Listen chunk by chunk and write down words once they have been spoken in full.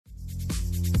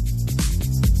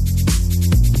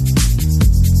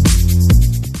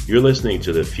You're listening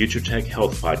to the Future Tech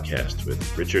Health Podcast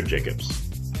with Richard Jacobs.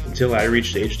 Until I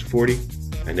reached age 40,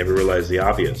 I never realized the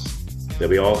obvious, that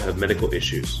we all have medical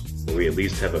issues, or we at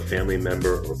least have a family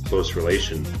member or close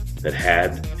relation that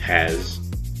had, has,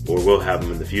 or will have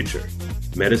them in the future.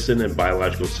 Medicine and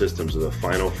biological systems are the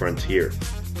final frontier.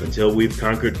 Until we've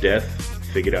conquered death,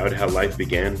 figured out how life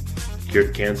began,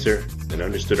 cured cancer, and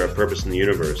understood our purpose in the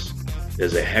universe,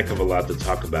 there's a heck of a lot to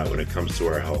talk about when it comes to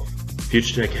our health.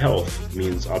 Future Tech Health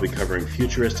means I'll be covering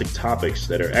futuristic topics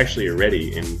that are actually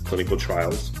already in clinical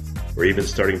trials, or even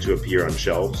starting to appear on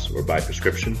shelves or by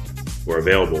prescription, or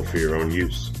available for your own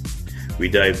use. We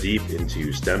dive deep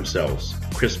into stem cells,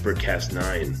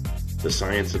 CRISPR-Cas9, the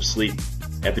science of sleep,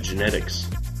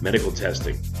 epigenetics, medical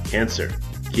testing, cancer,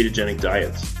 ketogenic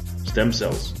diets, stem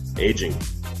cells, aging,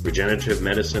 regenerative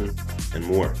medicine, and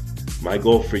more. My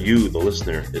goal for you, the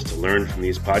listener, is to learn from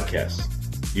these podcasts.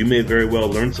 You may very well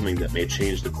learn something that may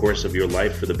change the course of your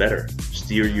life for the better,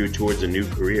 steer you towards a new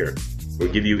career, or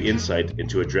give you insight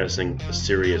into addressing a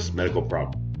serious medical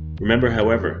problem. Remember,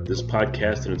 however, this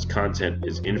podcast and its content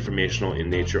is informational in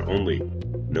nature only.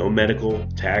 No medical,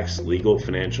 tax, legal,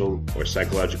 financial, or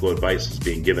psychological advice is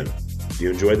being given. If you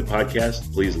enjoy the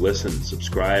podcast, please listen,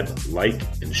 subscribe, like,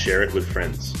 and share it with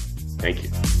friends. Thank you.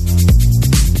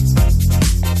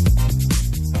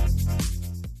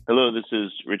 Hello, this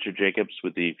is Richard Jacobs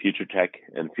with the Future Tech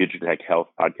and Future Tech Health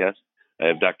podcast. I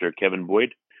have Dr. Kevin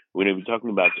Boyd. We're going to be talking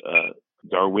about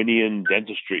Darwinian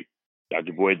dentistry.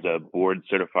 Dr. Boyd's a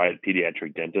board-certified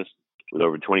pediatric dentist with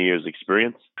over 20 years'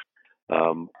 experience.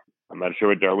 I'm not sure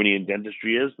what Darwinian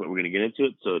dentistry is, but we're going to get into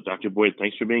it. So, Dr. Boyd,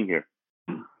 thanks for being here.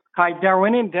 Hi,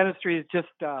 Darwinian dentistry is just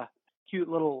a cute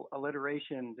little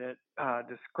alliteration that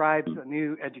describes a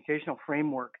new educational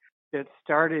framework that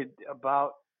started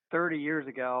about 30 years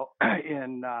ago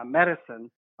in medicine,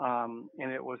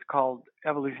 and it was called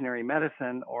evolutionary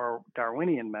medicine or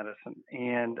Darwinian medicine.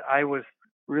 And I was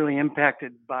really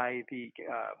impacted by the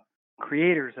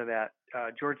creators of that,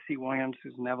 George C. Williams,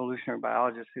 who's an evolutionary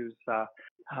biologist who's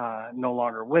no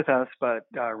longer with us, but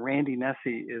Randy Nesse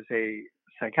is a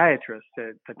psychiatrist.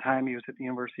 At the time, he was at the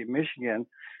University of Michigan,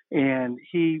 and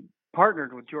he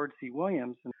partnered with George C.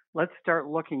 Williams. And let's start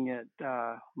looking at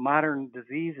modern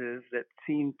diseases that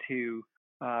seem to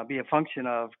be a function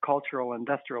of cultural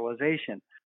industrialization,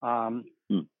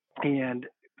 and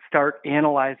start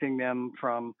analyzing them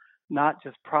from not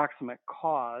just proximate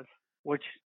cause, which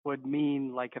would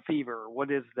mean like a fever.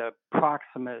 What is the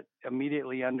proximate,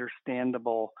 immediately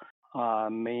understandable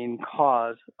main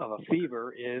cause of a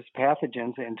fever is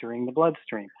pathogens entering the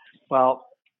bloodstream. Well,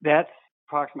 that's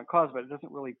proximate cause, but it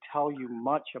doesn't really tell you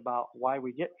much about why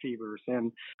we get fevers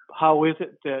and how is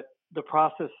it that the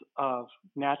process of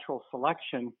natural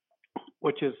selection,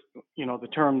 which is, the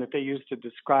term that they use to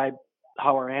describe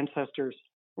how our ancestors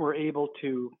were able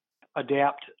to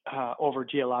adapt over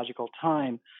geological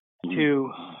time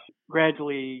to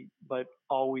gradually but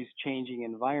always changing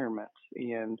environments.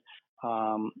 And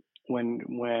when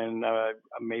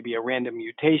maybe a random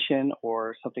mutation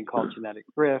or something called genetic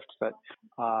drift, but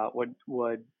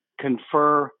would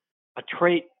confer a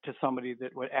trait to somebody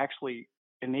that would actually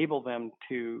enable them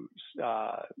to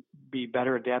be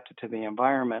better adapted to the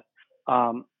environment,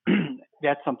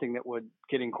 that's something that would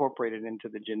get incorporated into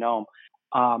the genome.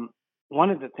 One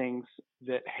of the things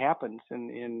that happens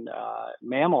in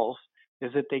mammals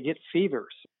is that they get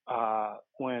fevers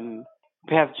when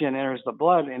pathogen enters the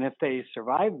blood, and if they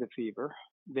survive the fever,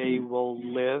 they will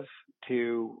live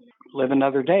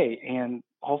another day and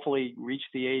hopefully reach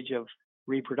the age of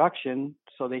reproduction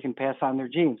so they can pass on their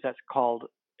genes. That's called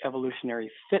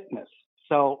evolutionary fitness.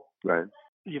 So right.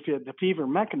 The fever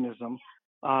mechanism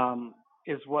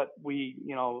is what we,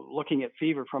 looking at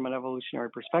fever from an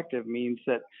evolutionary perspective means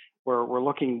that we're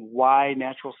looking why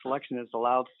natural selection has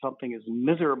allowed something as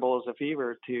miserable as a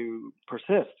fever to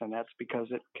persist, and that's because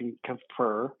it can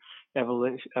confer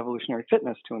evolutionary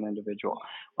fitness to an individual.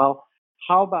 Well,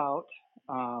 how about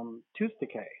tooth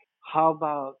decay? How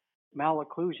about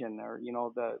malocclusion, or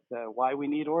the why we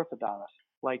need orthodontists?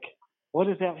 Like, what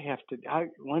does that have to?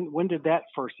 When did that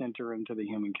first enter into the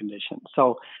human condition?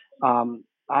 So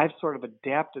I've sort of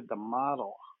adapted the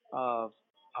model of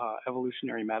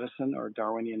evolutionary medicine or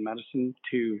Darwinian medicine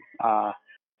to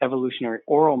evolutionary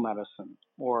oral medicine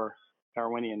or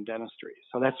Darwinian dentistry.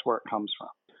 So that's where it comes from.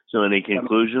 So any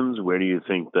conclusions? Where do you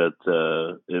think that,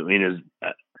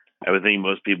 I would think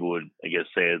most people would, I guess,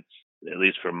 say it's, at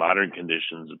least for modern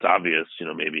conditions, it's obvious,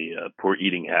 maybe poor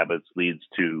eating habits leads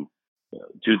to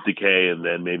tooth decay and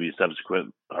then maybe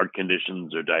subsequent heart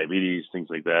conditions or diabetes, things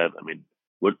like that. I mean,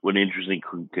 what interesting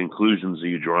conclusions are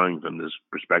you drawing from this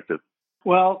perspective?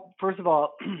 Well, first of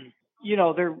all,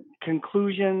 their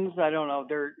conclusions. I don't know.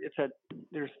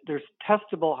 There's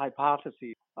testable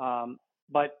hypotheses,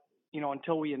 but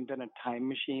until we invent a time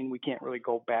machine, we can't really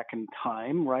go back in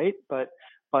time, right? But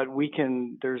we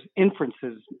can. There's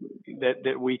inferences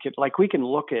that we can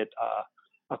look at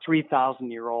a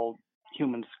 3,000-year-old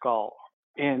human skull,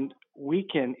 and we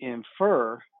can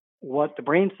infer what the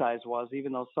brain size was,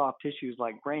 even though soft tissues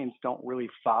like brains don't really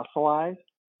fossilize.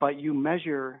 But you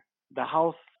measure the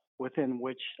house within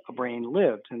which a brain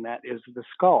lived, and that is the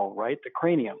skull, right? The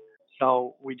cranium.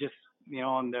 So we just,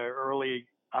 in the early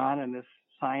on in this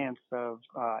science of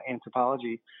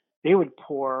anthropology, they would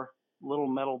pour little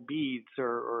metal beads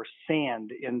or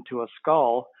sand into a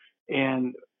skull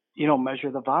and,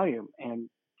 measure the volume. And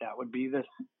that would be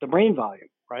the brain volume,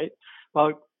 right?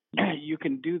 Well, you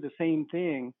can do the same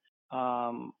thing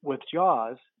with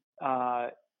jaws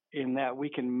in that we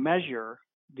can measure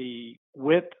the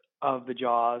width of the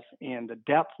jaws and the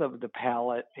depth of the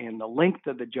palate and the length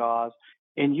of the jaws,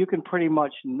 and you can pretty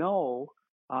much know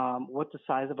what the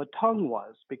size of a tongue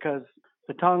was, because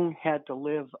the tongue had to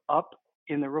live up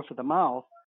in the roof of the mouth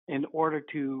in order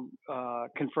to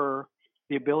confer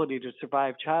the ability to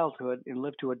survive childhood and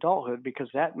live to adulthood, because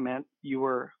that meant you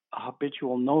were a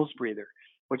habitual nose breather,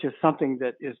 which is something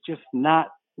that is just not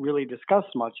really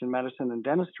discussed much in medicine and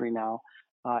dentistry now,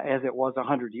 as it was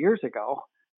 100 years ago.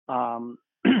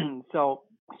 So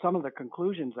some of the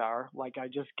conclusions are, like I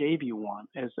just gave you one,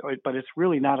 but it's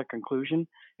really not a conclusion.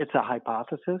 It's a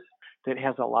hypothesis that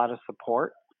has a lot of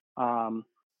support.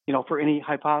 For any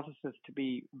hypothesis to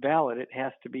be valid, it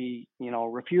has to be,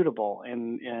 refutable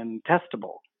and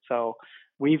testable. So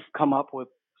we've come up with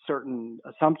certain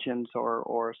assumptions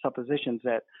or suppositions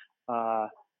that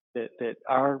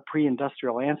our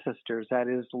pre-industrial ancestors, that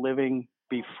is, living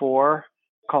before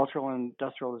cultural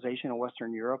industrialization in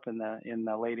Western Europe in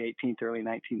the late 18th, early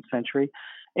 19th century,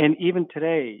 and even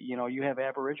today, you have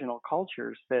Aboriginal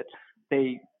cultures that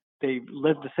they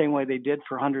lived the same way they did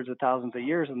for hundreds of thousands of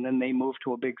years, and then they move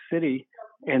to a big city,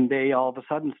 and they all of a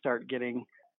sudden start getting,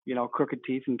 crooked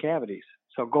teeth and cavities.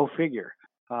 So go figure.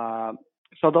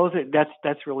 So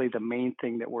that's really the main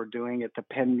thing that we're doing at the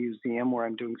Penn Museum, where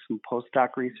I'm doing some postdoc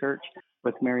research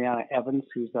with Mariana Evans,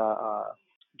 who's a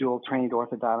dual trained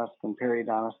orthodontist and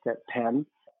periodontist at Penn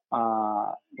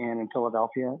and in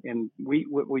Philadelphia. And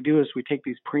what we do is we take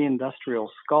these pre-industrial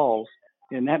skulls,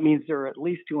 and that means they're at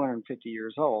least 250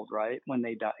 years old, right? When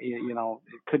they die, it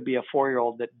could be a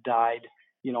 4-year-old that died,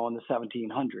 in the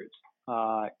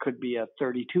 1700s. It could be a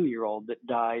 32-year-old that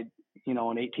died, in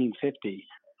 1850.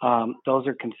 Those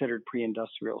are considered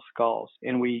pre-industrial skulls.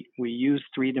 And we use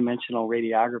three-dimensional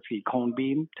radiography cone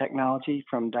beam technology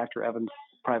from Dr. Evans'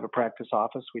 private practice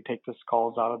office. We take the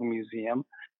skulls out of the museum,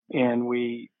 and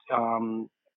we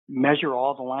measure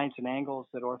all the lines and angles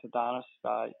that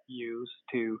orthodontists use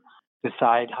to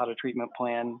decide how to treatment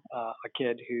plan a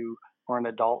kid or an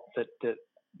adult that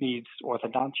needs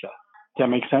orthodontia. Does that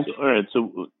make sense? All right.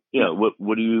 So, yeah,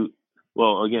 what do you...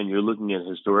 Well, again, you're looking at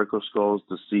historical skulls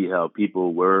to see how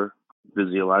people were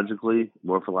physiologically,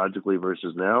 morphologically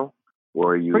versus now?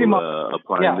 Or are you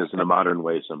applying this in a modern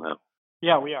way somehow?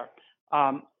 Yeah, we are.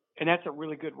 And that's a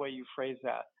really good way you phrase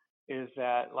that, is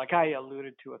that, like I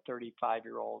alluded to, a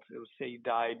 35-year-old who, say,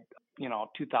 died,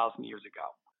 2,000 years ago.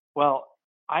 Well,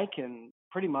 I can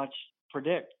pretty much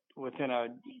predict within a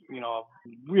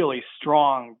really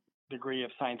strong degree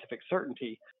of scientific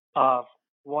certainty of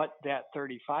what that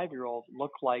 35-year-old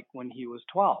looked like when he was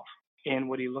 12, and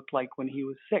what he looked like when he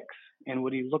was 6, and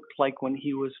what he looked like when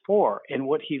he was 4, and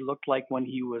what he looked like when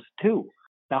he was 2.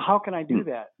 Now, how can I do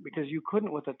that? Because you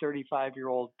couldn't with a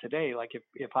 35-year-old today. Like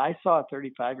if I saw a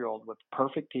 35-year-old with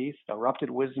perfect teeth, erupted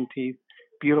wisdom teeth,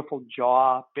 beautiful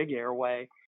jaw, big airway,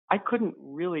 I couldn't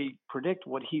really predict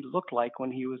what he looked like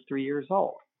when he was 3 years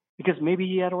old, because maybe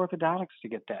he had orthodontics to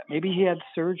get that. Maybe he had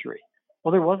surgery.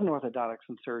 Well, there wasn't orthodontics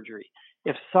and surgery.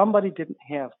 If somebody didn't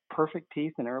have perfect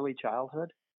teeth in early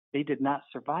childhood, they did not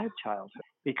survive childhood,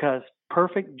 because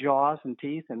perfect jaws and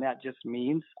teeth, and that just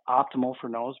means optimal for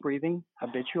nose breathing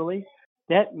habitually,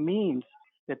 that means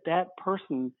that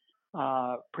person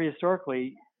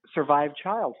prehistorically survived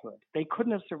childhood. They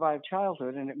couldn't have survived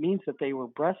childhood, and it means that they were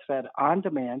breastfed on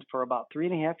demand for about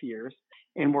 3.5 years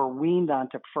and were weaned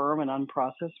onto firm and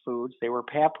unprocessed foods. They were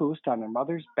papoosed on their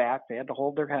mother's back. They had to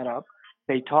hold their head up.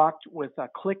 They talked with a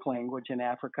click language in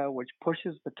Africa, which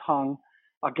pushes the tongue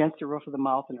against the roof of the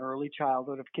mouth in early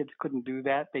childhood. If kids couldn't do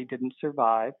that, they didn't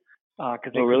survive.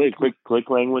 Really? Click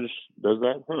language does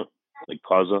that? Huh. Like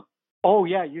causa? Oh,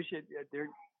 yeah. You should.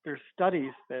 There's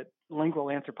studies that lingual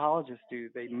anthropologists do.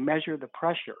 They measure the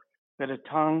pressure that a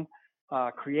tongue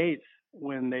creates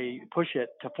when they push it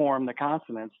to form the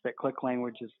consonants that click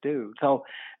languages do. So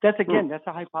that's that's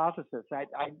a hypothesis.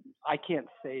 I can't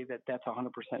say that that's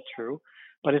 100% true,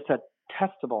 but it's a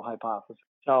testable hypothesis.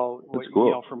 So that's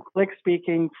cool. From click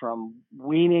speaking, from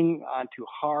weaning onto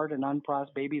hard and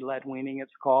unprocessed baby-led weaning,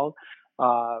 it's called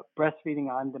breastfeeding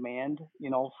on demand.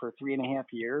 For 3.5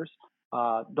 years.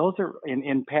 Those are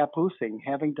in papoosing,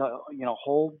 having to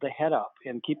hold the head up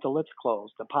and keep the lips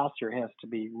closed. The posture has to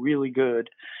be really good.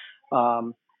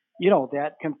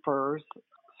 That confers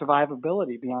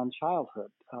survivability beyond childhood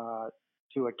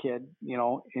to a kid,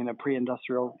 in a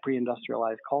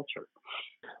pre-industrialized culture.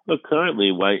 But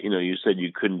currently, why you said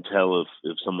you couldn't tell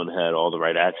if someone had all the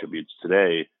right attributes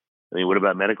today. I mean, what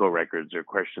about medical records or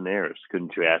questionnaires?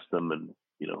 Couldn't you ask them and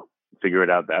figure it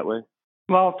out that way?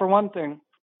 Well, for one thing,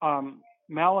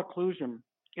 malocclusion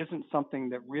isn't something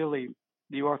that really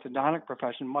the orthodontic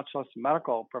profession, much less the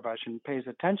medical profession, pays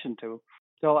attention to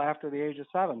till after the age of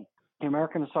 7. The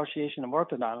American Association of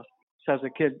Orthodontists says a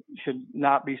kid should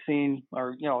not be seen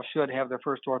or, should have their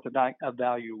first orthodontic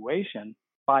evaluation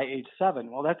by age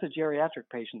 7. Well, that's a geriatric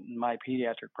patient in my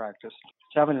pediatric practice.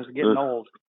 7 is getting old.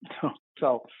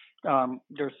 So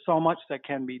there's so much that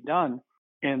can be done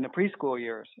in the preschool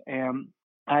years. And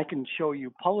I can show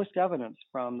you published evidence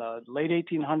from the late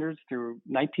 1800s through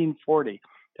 1940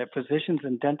 that physicians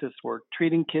and dentists were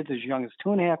treating kids as young as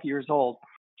 2.5 years old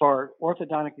for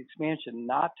orthodontic expansion,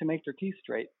 not to make their teeth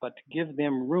straight, but to give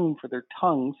them room for their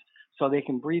tongues so they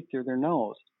can breathe through their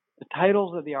nose. The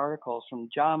titles of the articles from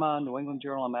JAMA, New England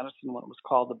Journal of Medicine, what was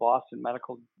called the Boston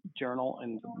Medical Journal,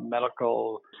 and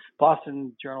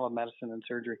Boston Journal of Medicine and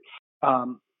Surgery,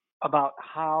 about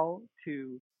how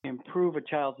to improve a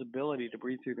child's ability to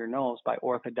breathe through their nose by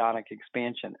orthodontic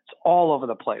expansion. It's all over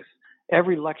the place.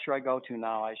 Every lecture I go to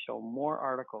now, I show more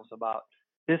articles about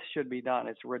this should be done.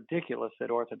 It's ridiculous that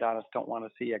orthodontists don't want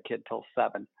to see a kid till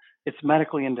 7. It's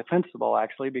medically indefensible,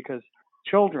 actually, because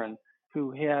children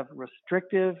who have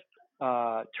restrictive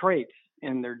traits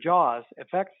in their jaws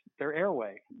affects their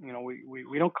airway.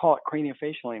 We don't call it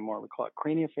craniofacial anymore. We call it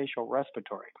craniofacial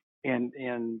respiratory. And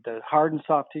the hard and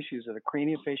soft tissues of the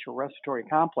craniofacial respiratory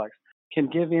complex can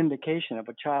give indication of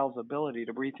a child's ability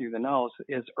to breathe through the nose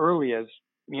as early as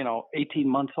 18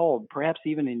 months old, perhaps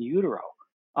even in utero.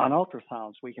 On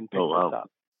ultrasounds, we can pick this up.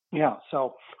 Yeah,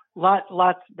 so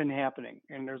lots been happening,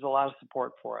 and there's a lot of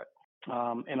support for it.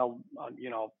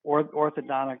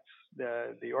 Orthodontics,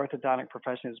 the orthodontic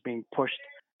profession is being pushed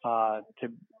to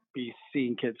be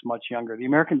seeing kids much younger. The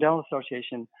American Dental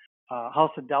Association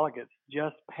House of Delegates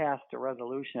just passed a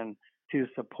resolution to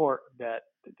support that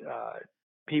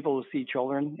people who see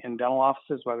children in dental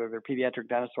offices, whether they're pediatric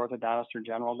dentists, orthodontists, or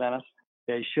general dentists,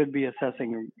 they should be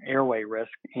assessing airway risk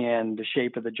and the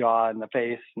shape of the jaw and the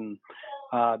face. And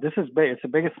this is big. It's the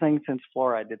biggest thing since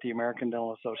fluoride that the American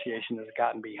Dental Association has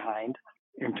gotten behind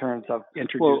in terms of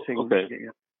introducing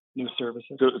new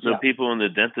services. So people in the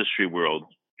dentistry world,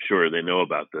 sure, they know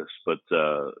about this, but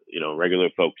regular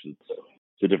folks, it's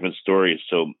a different story.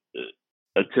 So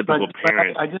a typical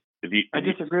parent. I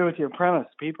disagree with your premise.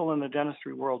 People in the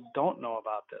dentistry world don't know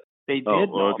about this. They did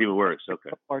know it's even worse.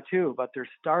 Okay. Or two, but they're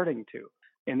starting to.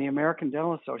 And the American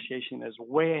Dental Association is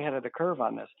way ahead of the curve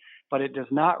on this, but it does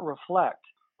not reflect.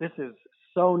 This is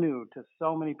so new to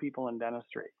so many people in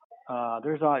dentistry.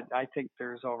 I think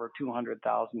there's over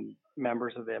 200,000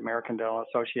 members of the American Dental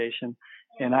Association,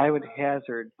 and I would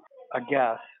hazard a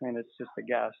guess, and it's just a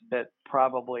guess, that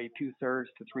probably 2/3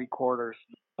 to 3/4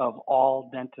 of all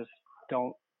dentists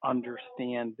don't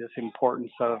understand this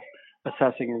importance of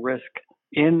assessing risk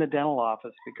in the dental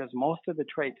office, because most of the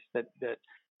traits that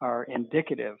are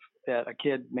indicative that a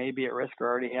kid may be at risk or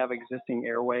already have existing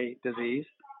airway disease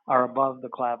are above the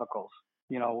clavicles.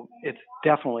 It's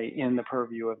definitely in the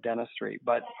purview of dentistry,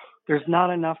 but there's not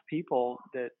enough people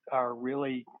that are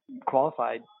really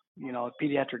qualified.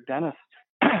 Pediatric dentists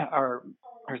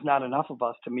there's not enough of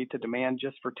us to meet the demand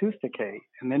just for tooth decay.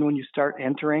 And then when you start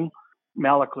entering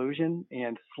malocclusion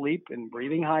and sleep and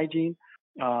breathing hygiene,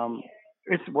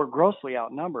 we're grossly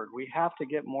outnumbered. We have to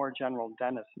get more general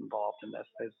dentists involved in this,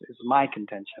 is my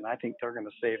contention. I think they're going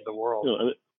to save the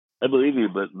world. I believe you,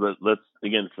 but let's,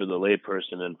 again, for the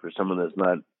layperson and for someone that's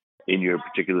not in your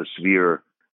particular sphere,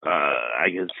 I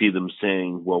can see them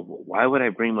saying, well, why would I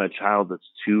bring my child that's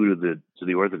 2 to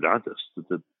the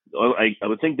orthodontist? I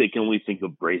would think they can only think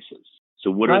of braces. So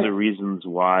what are the reasons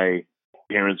why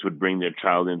parents would bring their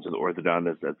child into the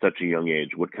orthodontist at such a young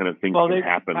age? What kind of things can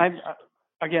happen?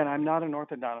 I'm not an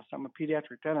orthodontist. I'm a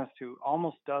pediatric dentist who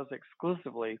almost does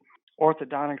exclusively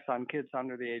orthodontics on kids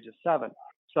under the age of 7.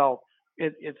 So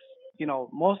it's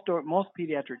most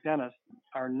pediatric dentists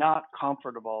are not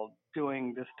comfortable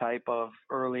doing this type of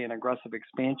early and aggressive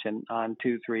expansion on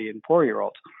 2, 3, and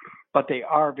 4-year-olds, but they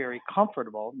are very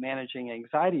comfortable managing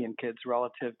anxiety in kids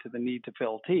relative to the need to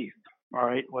fill teeth. All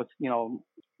right, with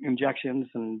injections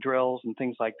and drills and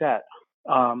things like that.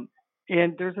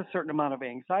 And there's a certain amount of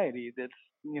anxiety that's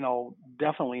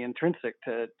definitely intrinsic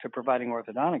to providing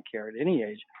orthodontic care at any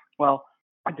age. Well,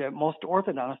 most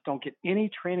orthodontists don't get any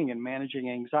training in managing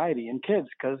anxiety in kids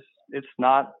because it's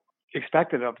not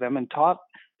expected of them and taught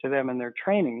to them in their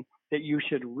training that you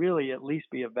should really at least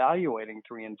be evaluating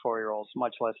 3 and 4-year-olds,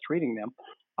 much less treating them.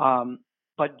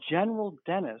 But general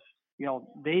dentists,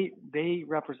 they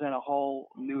represent a whole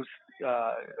new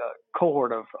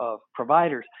cohort of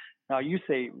providers. Now you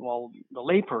say, well, the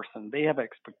layperson, they have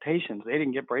expectations. They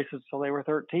didn't get braces till they were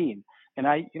 13. And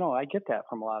I get that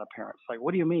from a lot of parents. Like,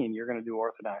 what do you mean you're going to do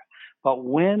orthodontics? But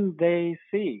when they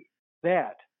see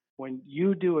that when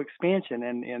you do expansion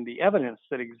and the evidence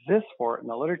that exists for it in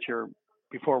the literature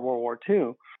before World War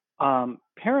II,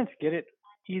 parents get it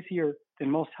easier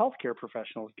than most healthcare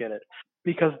professionals get it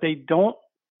because they've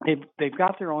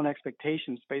got their own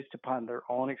expectations based upon their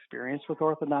own experience with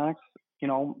orthodontics,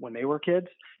 when they were kids,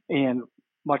 and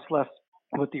much less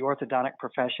what the orthodontic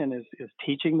profession is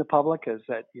teaching the public is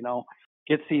that,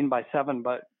 get seen by 7,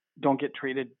 but don't get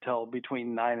treated till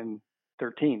between 9 and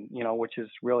 13, which is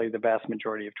really the vast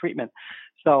majority of treatment.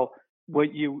 So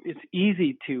it's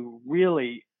easy to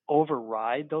really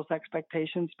override those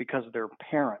expectations because they're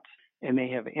parents and they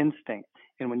have instinct.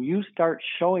 And when you start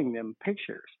showing them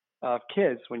pictures of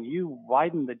kids, when you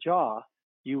widen the jaw,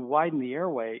 you widen the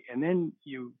airway, and then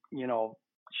you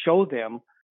show them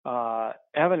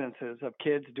evidences of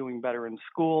kids doing better in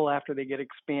school after they get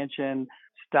expansion,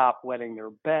 stop wetting their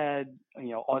bed.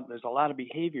 There's a lot of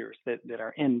behaviors that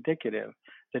are indicative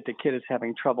that the kid is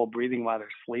having trouble breathing while they're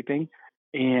sleeping.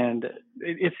 And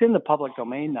it's in the public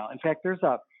domain now. In fact, there's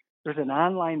an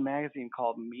online magazine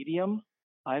called Medium.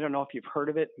 I don't know if you've heard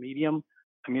of it, Medium.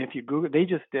 I mean, if you Google, they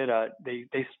just did a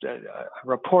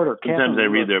reporter. Sometimes I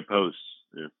read their posts.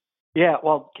 Yeah. Yeah,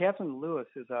 well, Catherine Lewis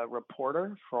is a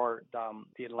reporter for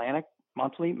the Atlantic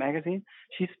Monthly magazine.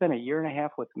 She spent a year and a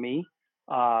half with me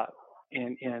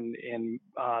in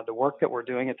the work that we're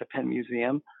doing at the Penn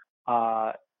Museum,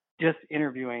 just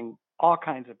interviewing all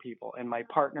kinds of people. And my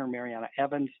partner, Mariana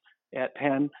Evans at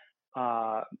Penn,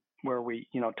 where we,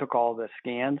 took all the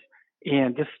scans.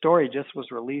 And this story just was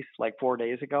released like 4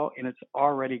 days ago, and it's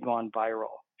already gone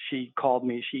viral. She called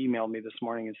me, she emailed me this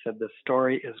morning and said the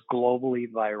story is globally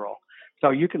viral. So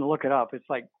you can look it up. It's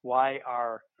like why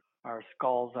our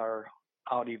skulls are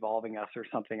out evolving us or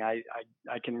something. I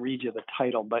can read you the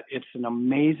title, but it's an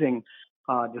amazing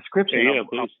description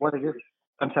of what it is.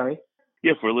 I'm sorry?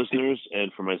 Yeah, for listeners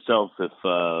and for myself,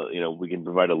 if we can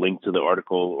provide a link to the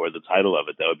article or the title of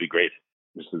it, that would be great.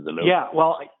 Just as a note. Yeah,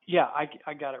 well,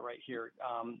 I got it right here.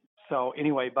 So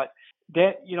anyway, but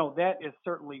that is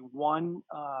certainly one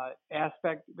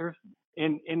aspect.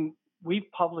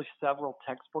 We've published several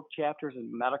textbook chapters in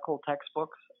medical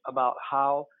textbooks about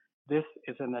how this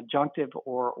is an adjunctive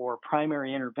or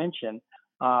primary intervention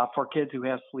for kids who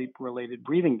have sleep-related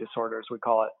breathing disorders. We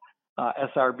call it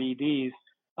SRBDs.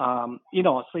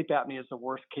 Sleep apnea is the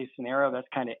worst case scenario. That's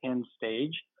kind of end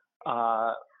stage.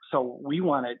 So we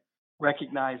want to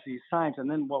recognize these signs. And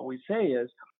then what we say is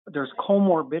there's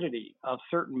comorbidity of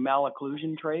certain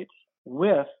malocclusion traits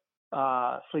with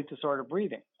sleep disorder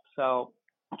breathing. So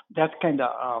that's kind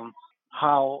of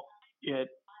how it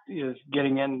is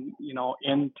getting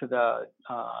into the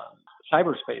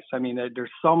cyberspace. I mean, there's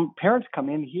some parents come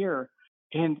in here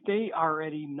and they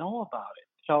already know about it.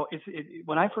 So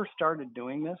when I first started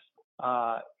doing this,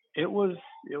 it was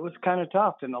kind of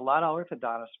tough, and a lot of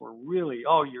orthodontists were really,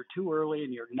 you're too early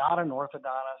and you're not an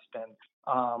orthodontist,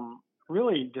 and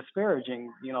really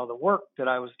disparaging, the work that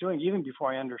I was doing even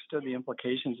before I understood the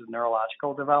implications of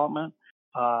neurological development.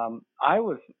 I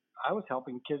was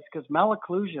helping kids because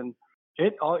malocclusion,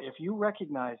 if you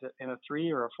recognize it in a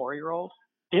 3 or a 4-year-old,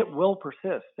 it will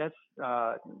persist. That's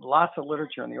lots of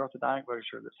literature in the orthodontic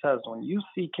literature that says when you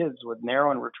see kids with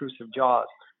narrow and retrusive jaws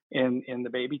in the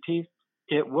baby teeth,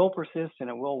 it will persist and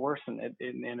it will worsen.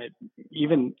 And it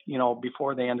even,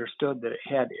 before they understood that it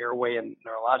had airway and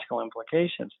neurological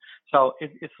implications. So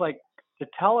it's like to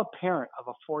tell a parent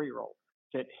of a 4-year-old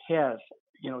that has,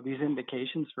 these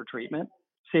indications for treatment,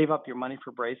 save up your money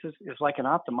for braces, is like an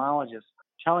ophthalmologist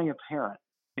telling a parent,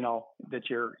 that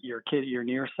your kid, your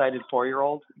nearsighted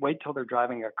 4-year-old, wait till they're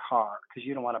driving a car because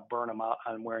you don't want to burn them out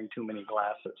on wearing too many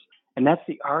glasses. And that's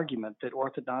the argument that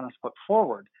orthodontists put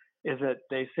forward is that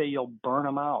they say you'll burn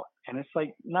them out. And it's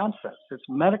like nonsense. It's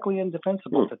medically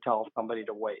indefensible to tell somebody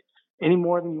to wait any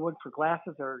more than you would for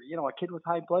glasses or, a kid with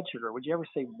high blood sugar. Would you ever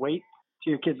say wait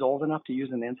till your kid's old enough to use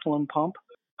an insulin pump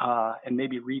and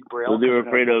maybe read Braille? Well, they're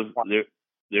afraid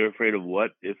of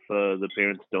what if the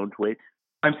parents don't wait?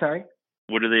 I'm sorry?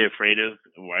 What are they afraid of?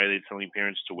 Why are they telling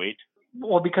parents to wait?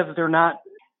 Well, because they're not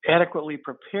adequately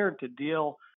prepared to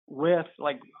deal with,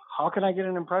 like, how can I get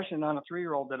an impression on a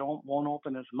 3-year-old that won't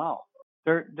open his mouth?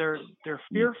 They're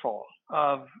fearful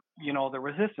of, the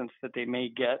resistance that they may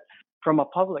get from a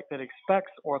public that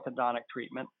expects orthodontic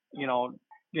treatment,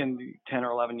 in 10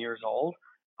 or 11 years old,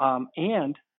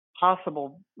 and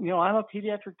possible, I'm a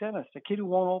pediatric dentist. A kid who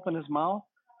won't open his mouth,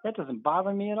 that doesn't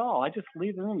bother me at all. I just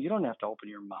leave the room. You don't have to open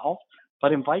your mouth,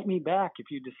 but invite me back if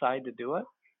you decide to do it.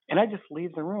 And I just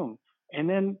leave the room. And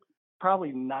then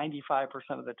probably 95%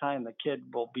 of the time, the kid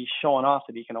will be showing off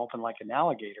that he can open like an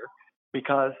alligator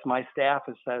because my staff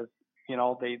says,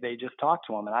 they just talk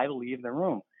to him, and I leave the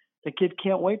room. The kid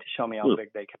can't wait to show me how big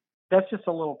they can. That's just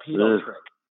a little pedo trick,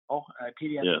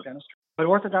 pediatric dentistry. But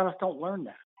orthodontists don't learn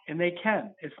that, and they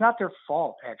can. It's not their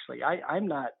fault, actually. I'm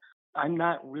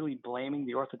not really blaming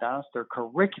the orthodontists. Their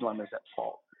curriculum is at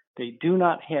fault. They do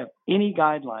not have any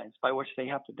guidelines by which they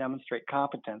have to demonstrate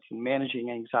competence in managing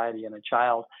anxiety in a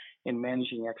child and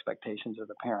managing expectations of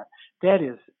the parent. That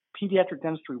is pediatric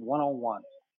dentistry 101.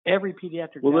 Every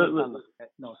pediatric dentist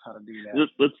knows how to do that.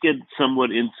 Let's get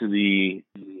somewhat into the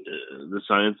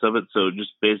science of it. So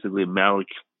just basically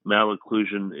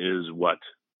malocclusion is what?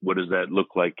 What does that look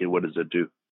like and what does it do?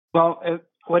 Well,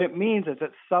 what it means is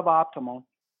it's suboptimal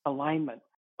alignment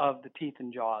of the teeth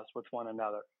and jaws with one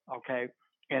another, okay?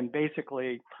 And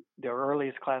basically, the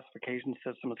earliest classification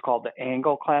system is called the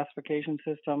Angle classification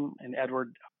system, and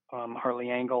Edward Hartley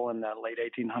Angle in the late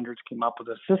 1800s came up with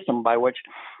a system by which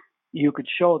you could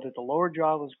show that the lower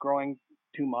jaw was growing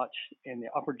too much and the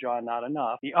upper jaw not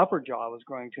enough. The upper jaw was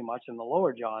growing too much and the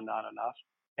lower jaw not enough.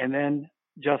 And then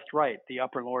just right, the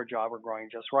upper and lower jaw were growing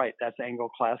just right. That's Angle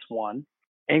class 1.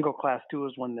 Angle class 2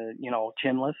 is when the,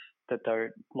 chinless, that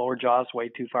the lower jaw is way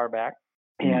too far back.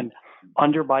 And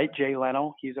underbite, Jay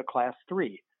Leno, he's a class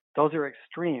 3. Those are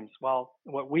extremes. Well,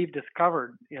 what we've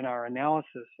discovered in our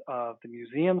analysis of the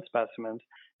museum specimens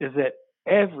is that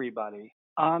everybody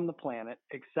on the planet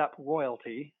except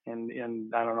royalty, and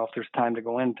I don't know if there's time to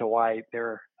go into why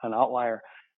they're an outlier,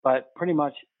 but pretty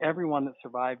much everyone that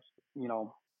survived,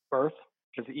 birth,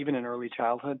 because even in early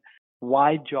childhood,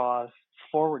 wide jaws,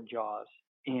 forward jaws,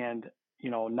 and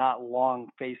not long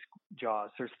face jaws.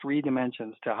 There's 3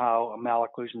 dimensions to how a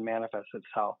malocclusion manifests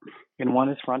itself. And one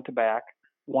is front to back,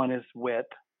 one is width,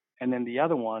 and then the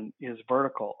other one is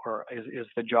vertical, or is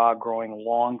the jaw growing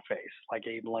long face, like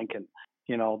Abe Lincoln.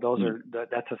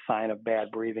 That's a sign of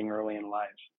bad breathing early in life.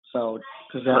 So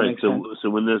does that make sense? So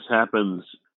when this happens,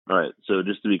 all right, so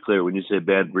just to be clear, when you say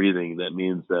bad breathing, that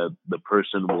means that the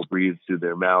person will breathe through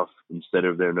their mouth instead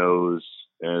of their nose,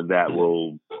 and that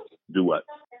will do what?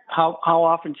 How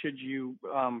often should you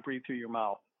breathe through your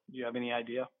mouth? Do you have any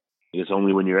idea? It's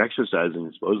only when you're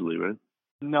exercising, supposedly, right?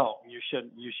 No, you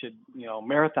should.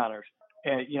 Marathoners,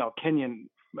 Kenyan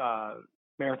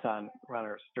marathon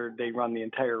runners, they run the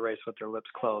entire race with their lips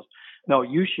closed. No,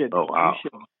 you should. Oh, wow.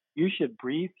 You should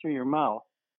breathe through your mouth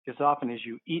as often as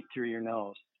you eat through your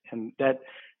nose, and that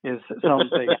is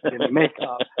something to make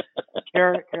up.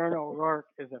 Karen O'Rourke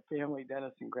is a family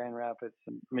dentist in Grand Rapids,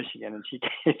 Michigan, and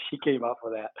she came up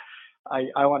with that.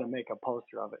 I want to make a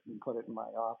poster of it and put it in my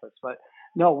office. But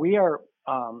no, we are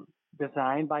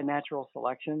designed by natural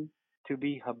selection to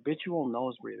be habitual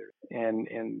nose breathers.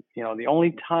 And the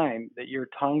only time that your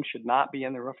tongue should not be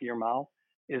in the roof of your mouth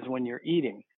is when you're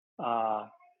eating.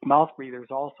 Mouth breathers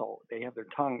also, they have their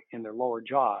tongue in their lower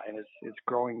jaw, and it's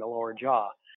growing the lower jaw.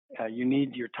 You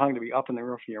need your tongue to be up in the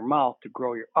roof of your mouth to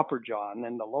grow your upper jaw, and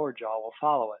then the lower jaw will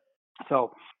follow it.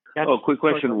 So, quick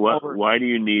question: why do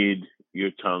you need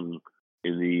your tongue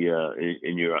in the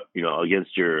in your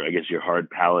against your hard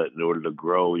palate in order to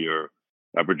grow your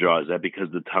upper jaw? Is that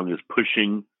because the tongue is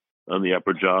pushing on the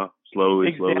upper jaw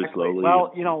slowly?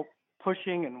 Well,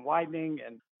 pushing and widening,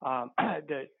 and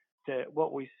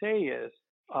what we say is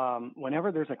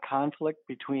whenever there's a conflict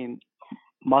between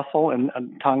muscle and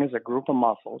tongue is a group of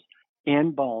muscles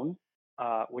and bone,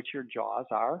 which your jaws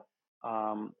are.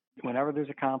 Whenever there's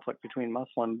a conflict between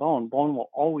muscle and bone will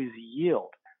always yield.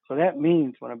 So that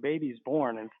means when a baby's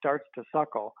born and starts to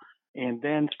suckle and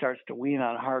then starts to wean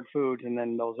on hard foods, and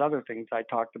then those other things I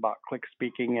talked about, click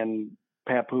speaking and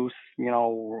papoose,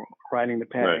 riding the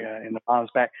in the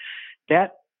mom's back,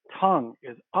 that tongue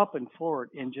is up and forward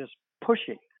and just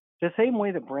pushing. The same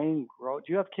way the brain grows.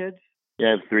 Do you have kids? Yeah,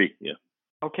 I have 3. Yeah.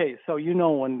 Okay, so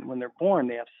when they're born,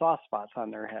 they have soft spots on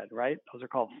their head, right? Those are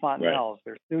called fontanelles.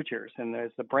 They're sutures, and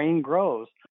as the brain grows,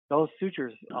 those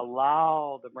sutures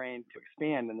allow the brain to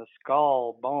expand, and the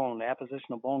skull bone,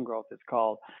 appositional bone growth, it's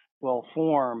called, will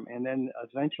form, and then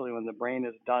eventually, when the brain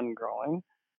is done growing,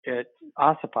 it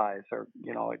ossifies, or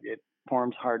it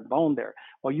forms hard bone there.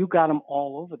 Well, you got them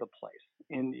all over the place,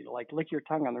 and like lick your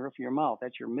tongue on the roof of your mouth.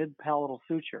 That's your mid-palatal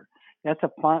suture. That's a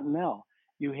fontanelle.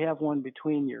 You have one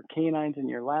between your canines and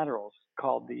your laterals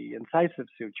called the incisive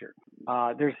suture.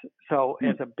 As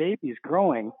a baby's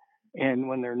growing, and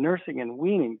when they're nursing and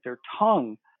weaning, their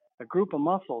tongue, a group of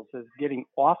muscles, is getting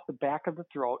off the back of the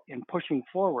throat and pushing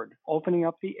forward, opening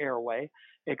up the airway,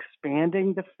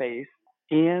 expanding the face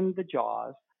and the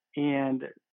jaws, and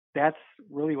that's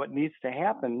really what needs to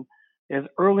happen as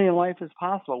early in life as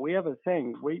possible. We have a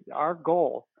thing. Our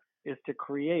goal is to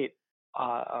create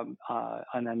an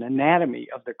anatomy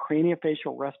of the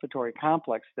craniofacial respiratory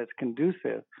complex that's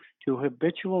conducive to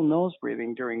habitual nose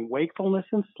breathing during wakefulness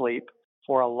and sleep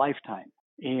for a lifetime.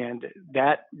 And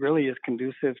that really is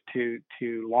conducive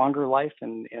to longer life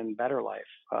and better life,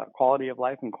 quality of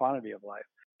life and quantity of life.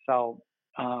 So,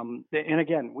 and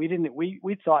again,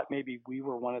 we thought maybe we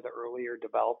were one of the earlier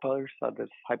developers of this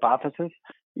hypothesis.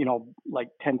 Like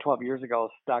 10, 12 years ago,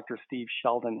 Dr. Steve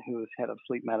Sheldon, who is head of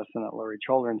sleep medicine at Lurie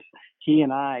Children's, he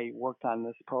and I worked on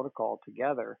this protocol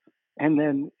together. And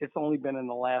then it's only been in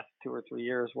the last 2 or 3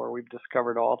 years where we've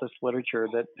discovered all this literature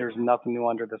that there's nothing new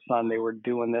under the sun. They were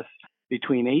doing this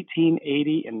between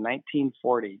 1880 and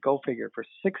 1940. Go figure. For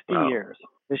 60 years,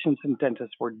 physicians and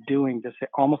dentists were doing this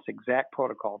almost exact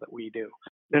protocol that we do.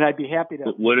 And I'd be happy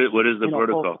to. What is the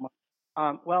protocol?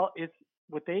 Well, it's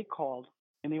what they called,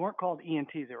 and they weren't called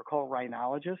ENTs, they were called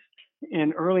rhinologists.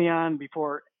 And early on,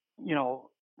 before,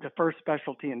 the first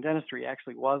specialty in dentistry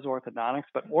actually was orthodontics,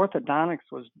 but orthodontics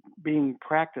was being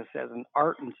practiced as an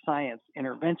art and science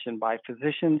intervention by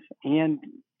physicians and,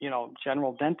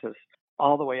 general dentists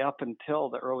all the way up until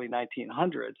the early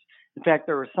 1900s. In fact,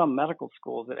 there were some medical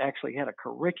schools that actually had a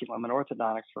curriculum in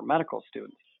orthodontics for medical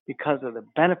students because of the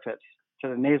benefits to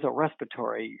the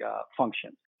nasal-respiratory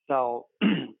function. So,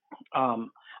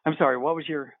 I'm sorry, what was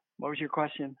your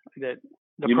question?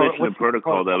 You mentioned a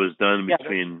protocol that was done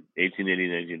between 1880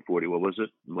 and 1940. What was it?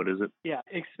 What is it? Yeah,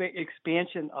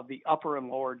 expansion of the upper and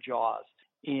lower jaws,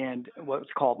 and what's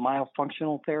called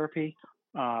myofunctional therapy,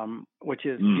 which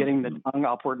is getting the tongue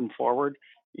upward and forward.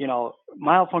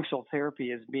 Myofunctional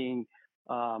therapy is being.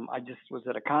 I just was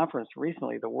at a conference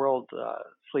recently, the World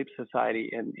Sleep Society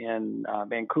in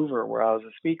Vancouver, where I was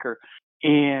a speaker,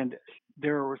 and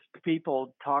there was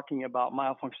people talking about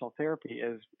myofunctional therapy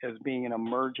as being an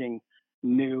emerging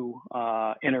new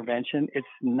intervention. It's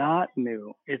not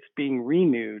new. It's being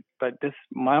renewed. But this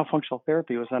myofunctional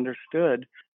therapy was understood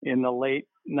in the late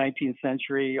 19th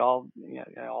century, all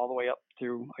the way up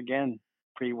through, again,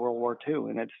 pre-World War II,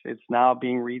 and it's now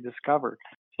being rediscovered.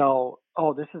 So,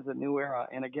 this is a new era.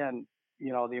 And again,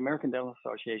 the American Dental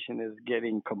Association is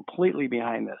getting completely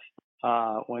behind this.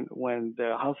 When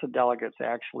the House of Delegates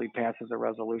actually passes a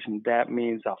resolution, that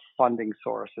means a funding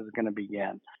source is going to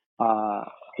begin.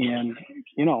 And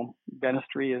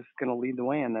dentistry is going to lead the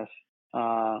way in this,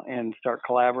 and start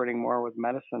collaborating more with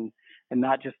medicine and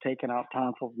not just taking out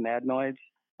tonsils and adenoids.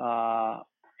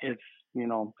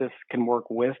 This can work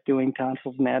with doing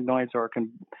tonsils and adenoids, or it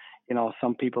can,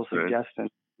 some people suggest, and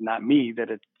not me,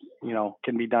 that it,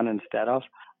 can be done instead of.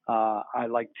 I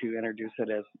like to introduce it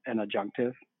as an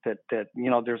adjunctive, that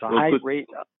there's a high rate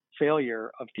of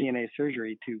failure of TNA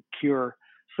surgery to cure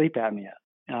sleep apnea.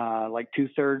 Like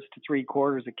 2/3 to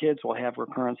 3/4 of kids will have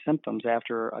recurrent symptoms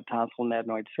after a tonsil and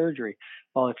adenoid surgery.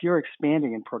 Well, if you're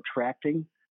expanding and protracting,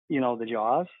 the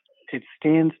jaws, it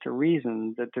stands to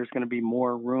reason that there's going to be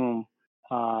more room,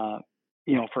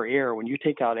 for air. When you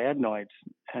take out adenoids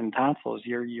and tonsils,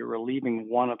 you're relieving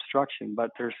one obstruction,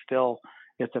 but there's still,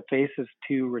 if the face is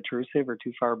too retrusive or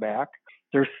too far back,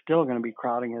 there's still going to be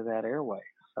crowding of that airway.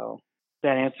 So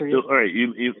that answer you? So, all right,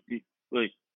 you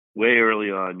like way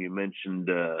early on, you mentioned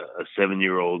a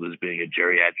 7-year-old as being a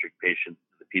geriatric patient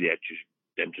in the pediatric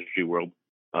dentistry world.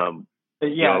 A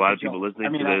lot of people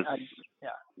listening to this,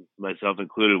 myself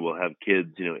included, will have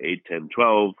kids, 8, 10,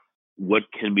 12. What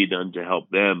can be done to help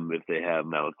them if they have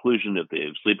malocclusion, if they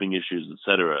have sleeping issues,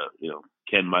 etc.?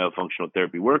 Can myofunctional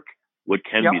therapy work? What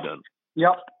can be done?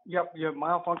 Yep.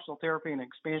 Myofunctional therapy and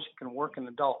expansion can work in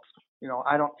adults.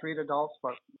 I don't treat adults,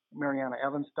 but Mariana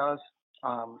Evans does.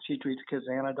 She treats kids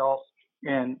and adults.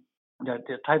 And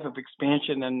the type of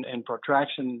expansion and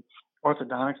protraction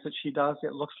orthodontics that she does,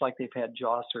 it looks like they've had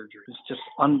jaw surgery. It's just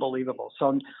unbelievable.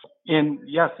 So, in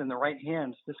the right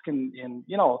hands, this can,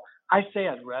 I say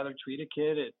I'd rather treat a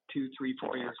kid at 2, 3,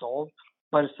 4 years old,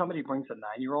 but if somebody brings a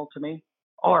 9-year-old to me,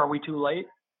 are we too late?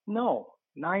 No,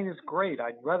 9 is great.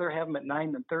 I'd rather have them at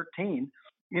 9 than 13.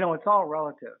 It's all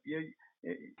relative.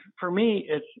 For me,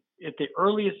 it's at the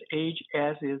earliest age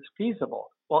as is feasible.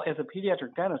 Well, as a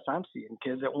pediatric dentist, I'm seeing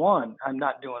kids at 1. I'm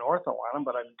not doing ortho on them,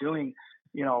 but I'm doing,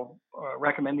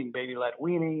 recommending baby-led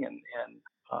weaning and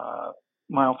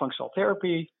myofunctional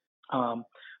therapy.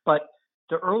 But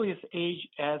the earliest age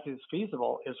as is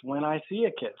feasible is when I see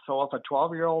a kid. So if a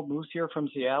 12-year-old moves here from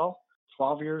Seattle,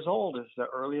 12 years old is the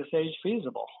earliest age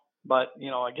feasible. But,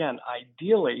 again,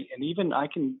 ideally, and even I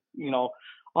can,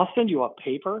 I'll send you a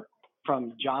paper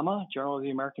from JAMA, Journal of the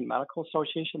American Medical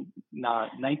Association,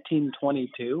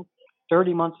 1922,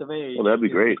 30 months of age. Well, that'd be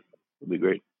great. That'd be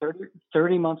great.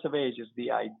 30 months of age is the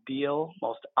ideal,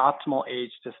 most optimal age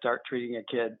to start treating a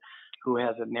kid who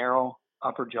has a narrow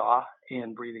upper jaw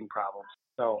and breathing problems.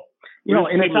 So, what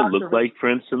does treatment look like,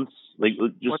 for instance? Like,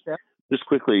 just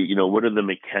quickly, what are the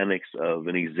mechanics of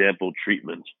an example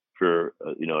treatment for,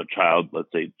 a child,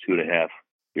 let's say 2.5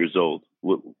 years old?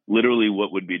 Literally,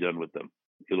 what would be done with them?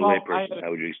 To the layperson, how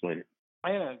would you explain it?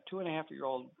 I had a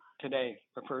 2.5-year-old today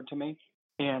referred to me,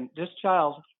 and this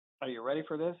child, are you ready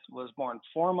for this, was born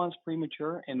 4 months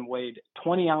premature and weighed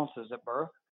 20 ounces at birth.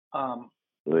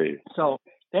 So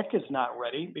that kid's not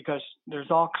ready because there's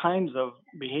all kinds of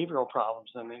behavioral problems.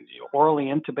 I mean, orally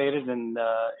intubated in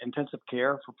intensive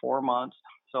care for 4 months,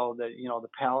 so that the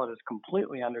palate is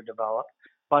completely underdeveloped.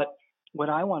 But what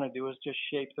I want to do is just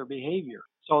shape their behavior.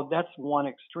 So that's one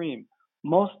extreme.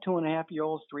 Most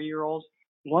 2.5-year-olds, 3-year-olds,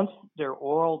 once their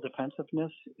oral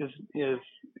defensiveness is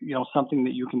something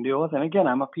that you can deal with. And again,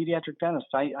 I'm a pediatric dentist.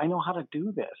 I know how to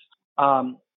do this.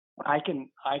 I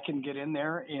can get in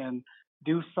there and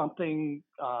do something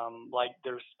like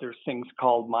there's things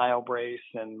called MyoBrace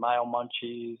and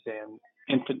MyoMunchies and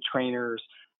infant trainers.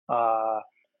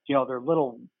 They're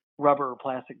little rubber or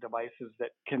plastic devices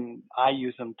that I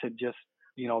use them to just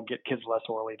get kids less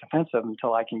orally defensive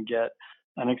until I can get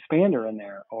an expander in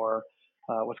there, or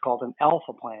what's called an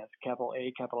alpha plant, capital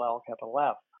A, capital L, capital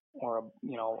F, or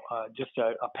just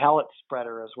a palate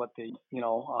spreader is what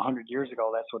 100 years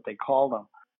ago, that's what they called them.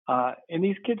 And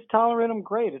these kids tolerate them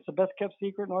great. It's the best kept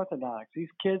secret in orthodontics. These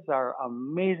kids are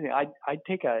amazing. I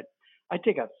take a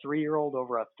 3-year-old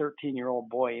over a 13-year-old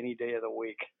boy any day of the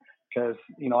week because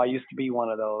I used to be one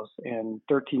of those. And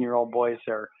 13-year-old boys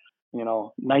are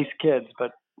nice kids,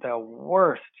 but the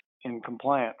worst in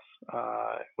compliance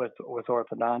with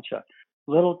orthodontia.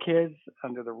 Little kids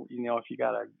under the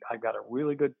I've got a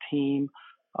really good team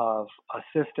of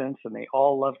assistants, and they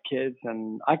all love kids,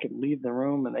 and I can leave the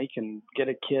room and they can get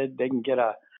a kid. They can get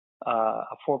a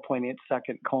 4.8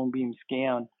 second cone beam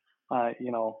scan,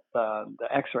 the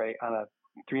X-ray on a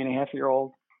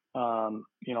 3.5-year-old,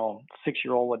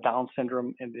 6-year-old with Down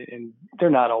syndrome, and they're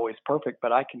not always perfect,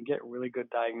 but I can get really good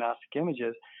diagnostic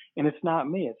images. And it's not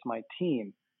me; it's my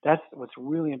team. That's what's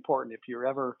really important. If you're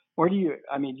ever, you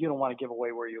don't want to give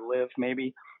away where you live,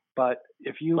 maybe, but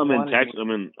if you I'm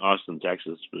in Austin,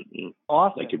 Texas, but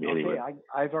Austin, that could be anywhere.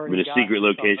 I've already I'm in a secret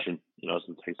location in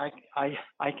Austin, Texas.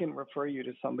 I can refer you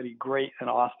to somebody great in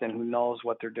Austin who knows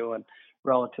what they're doing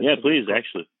relative. Yeah, please,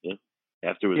 actually,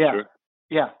 afterwards, sure.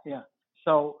 Yeah.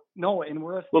 So no, and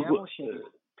we're establishing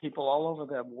people all over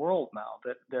the world now.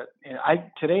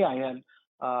 Today I had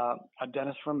a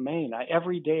dentist from Maine.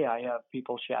 Every day I have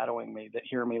people shadowing me that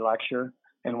hear me lecture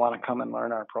and want to come and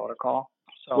learn our protocol.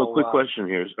 So, quick question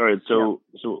here. All right,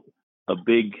 so a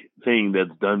big thing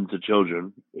that's done to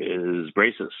children is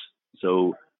braces.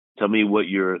 So tell me what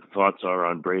your thoughts are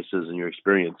on braces and your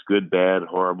experience. Good, bad,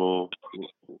 horrible?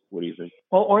 What do you think?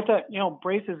 Well,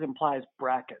 braces implies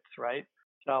brackets, right?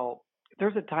 So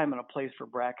there's a time and a place for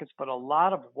brackets, but a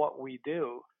lot of what we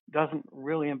do doesn't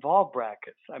really involve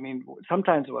brackets. I mean,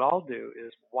 sometimes what I'll do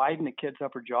is widen the kid's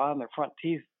upper jaw and their front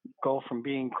teeth go from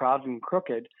being crowded and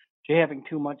crooked to having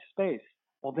too much space.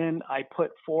 Well, then I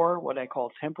put 4 what I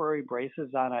call temporary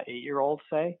braces on an 8-year-old,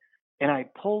 say, and I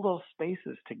pull those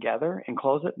spaces together and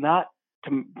close it, not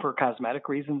for cosmetic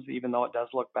reasons, even though it does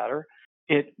look better.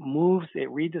 It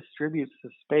redistributes the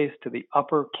space to the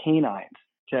upper canines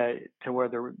to where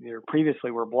they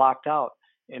previously were blocked out.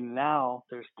 And now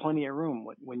there's plenty of room.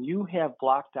 When you have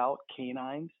blocked out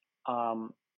canines,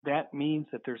 that means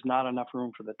that there's not enough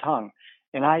room for the tongue.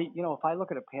 And if I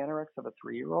look at a Panorex of a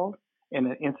 3-year-old,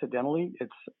 and incidentally,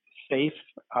 it's safe,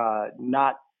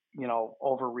 not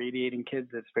over radiating kids,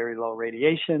 it's very low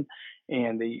radiation,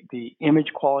 and the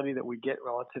image quality that we get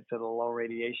relative to the low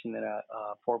radiation in a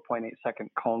 4.8 second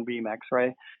cone beam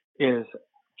X-ray is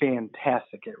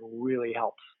fantastic. It really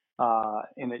helps,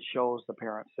 and it shows the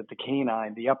parents that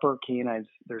the upper canines,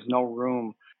 there's no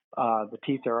room. The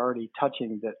teeth are already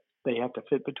touching that they have to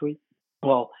fit between.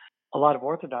 Well, a lot of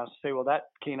orthodontists say, well, that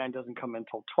canine doesn't come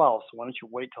until 12, so why don't you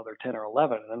wait till they're 10 or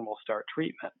 11, and then we'll start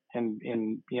treatment, and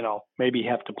maybe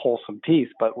have to pull some teeth,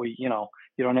 but you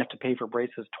don't have to pay for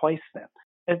braces twice then.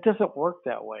 It doesn't work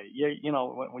that way.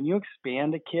 When you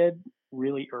expand a kid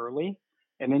really early,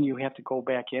 and then you have to go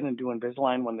back in and do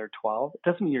Invisalign when they're 12, it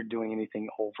doesn't mean you're doing anything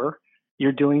over.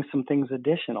 You're doing some things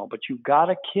additional, but you've got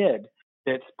a kid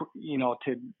that's,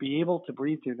 to be able to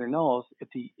breathe through their nose at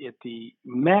the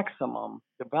maximum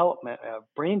development of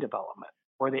brain development,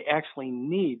 where they actually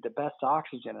need the best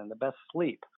oxygen and the best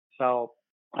sleep. So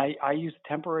I use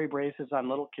temporary braces on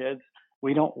little kids.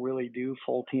 We don't really do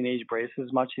full teenage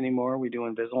braces much anymore. We do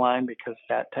Invisalign because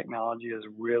that technology has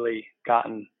really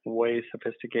gotten way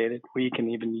sophisticated. We can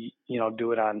even,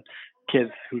 do it on kids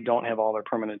who don't have all their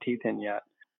permanent teeth in yet.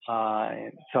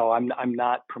 So I'm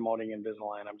not promoting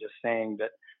Invisalign. I'm just saying that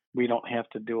we don't have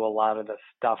to do a lot of the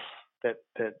stuff that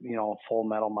full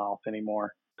metal mouth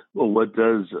anymore. Well, what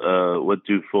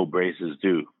do full braces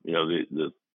do?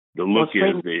 The look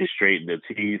is they straighten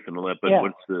the teeth and all that, but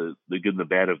what's the good and the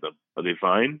bad of them? Are they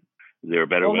fine? Is there a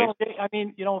better way? No,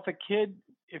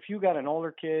 if you got an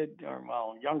older kid or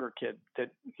younger kid that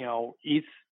eats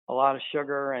a lot of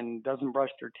sugar and doesn't brush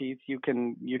their teeth, you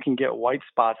can get white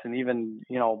spots and even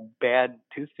bad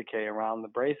tooth decay around the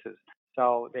braces.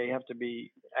 So they have to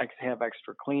have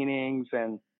extra cleanings,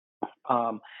 and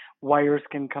wires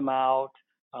can come out,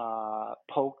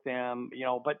 poke them,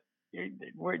 but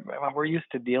we're used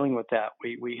to dealing with that.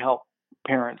 We help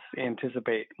parents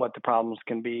anticipate what the problems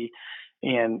can be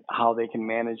and how they can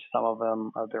manage some of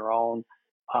them of their own.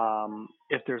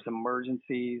 If there's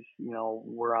emergencies,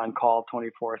 we're on call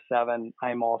 24/7.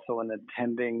 I'm also an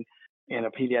attending in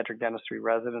a pediatric dentistry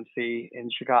residency in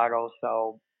Chicago.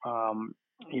 So,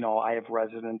 I have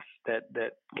residents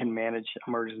that can manage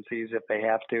emergencies if they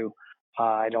have to.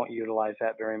 I don't utilize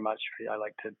that very much. I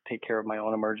like to take care of my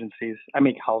own emergencies. I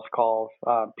make house calls.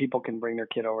 People can bring their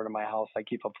kid over to my house. I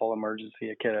keep a full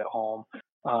emergency kit at home.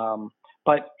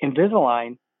 But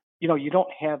Invisalign, you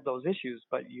don't have those issues,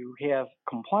 but you have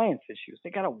compliance issues.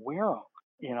 They got to wear them,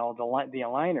 the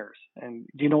aligners. And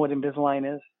do you know what Invisalign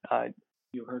is?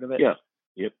 You heard of it? Yeah.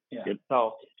 Yep.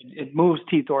 So it moves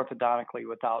teeth orthodontically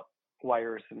without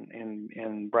wires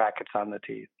and brackets on the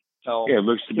teeth. So it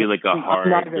looks to be like a hard,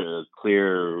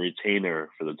 clear retainer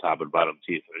for the top and bottom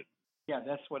teeth, right? Yeah,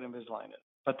 that's what Invisalign is.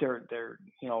 But they're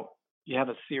you have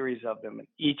a series of them, and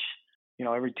each,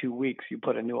 every 2 weeks you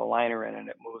put a new aligner in, and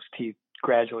it moves teeth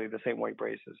gradually the same way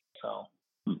braces. So.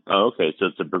 Oh, okay. So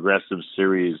it's a progressive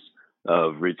series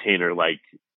of retainer-like.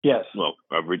 Yes. Well,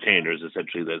 of retainers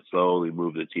essentially that slowly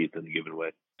move the teeth in a given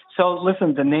way. So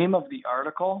listen, the name of the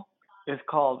article is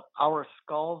called "Our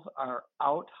Skulls Are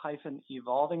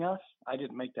Out-Evolving Us." I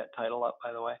didn't make that title up,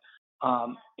 by the way.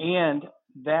 And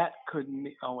that could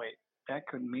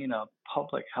mean a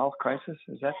public health crisis.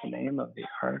 Is that the name of the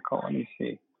article? Let me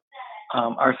see.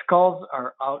 Our skulls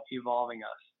are out-evolving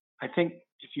us. I think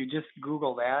if you just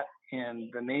Google that,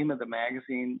 and the name of the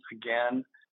magazine again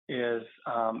is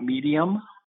Medium.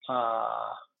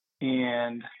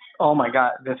 And oh my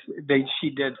God,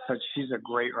 she's a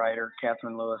great writer,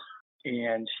 Catherine Lewis,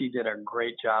 and she did a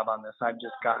great job on this. I've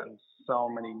just gotten so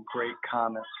many great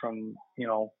comments from,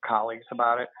 colleagues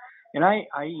about it. And I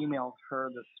emailed her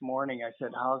this morning. I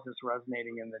said, how is this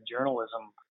resonating in the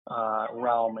journalism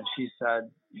realm? And she said,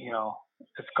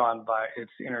 it's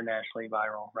internationally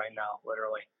viral right now,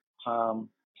 literally.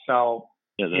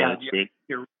 That's great.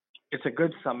 It's a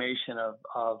good summation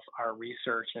of our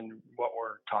research and what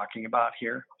we're talking about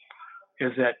here.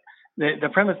 Is that the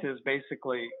premise is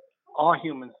basically all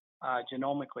humans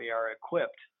genomically are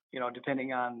equipped,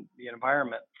 depending on the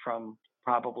environment from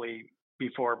probably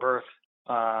before birth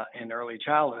and early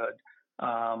childhood,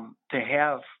 to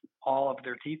have all of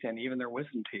their teeth in, even their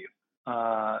wisdom teeth.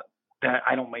 That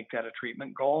I don't make that a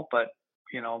treatment goal, but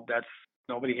that's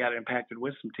nobody had impacted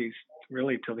wisdom teeth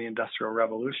really till the Industrial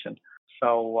Revolution.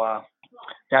 So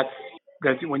that's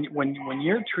when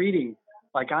you're treating,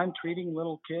 like I'm treating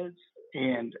little kids,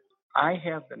 and I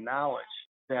have the knowledge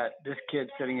that this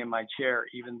kid sitting in my chair,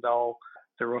 even though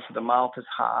the roof of the mouth is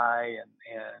high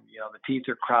and the teeth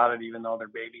are crowded, even though they're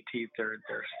baby teeth, they're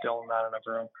still not enough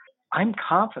room. I'm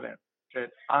confident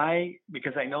that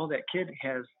because I know that kid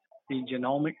has the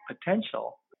genomic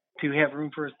potential to have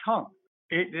room for his tongue.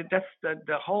 that's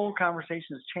the whole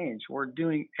conversation has changed. We're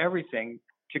doing everything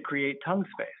to create tongue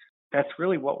space. That's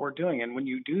really what we're doing. And when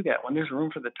you do that, when there's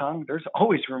room for the tongue, there's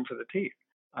always room for the teeth.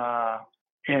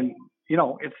 And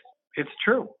it's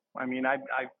true. I mean, I've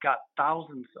got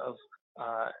thousands of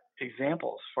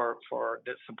examples for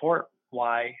that support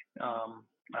why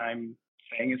I'm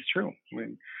saying it's true.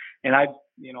 And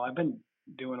I've been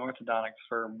doing orthodontics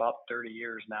for about 30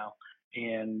 years now,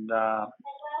 and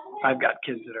I've got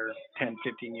kids that are 10,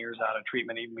 15 years out of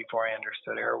treatment even before I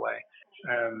understood airway.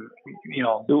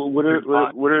 So what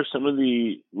are some of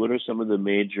the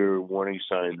major warning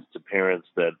signs to parents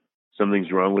that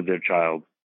something's wrong with their child,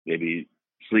 maybe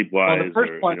sleep-wise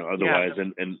or otherwise,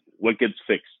 and what gets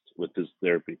fixed with this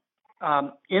therapy?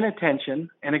 Inattention,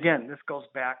 and again, this goes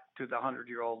back to the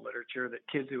 100-year-old literature that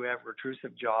kids who have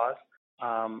retrusive jaws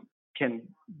can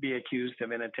be accused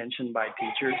of inattention by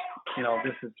teachers.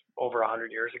 This is over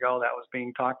 100 years ago that was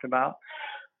being talked about.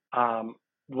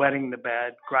 Wetting the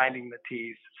bed, grinding the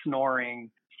teeth,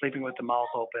 snoring, sleeping with the mouth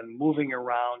open, moving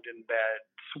around in bed,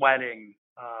 sweating,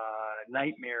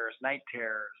 nightmares, night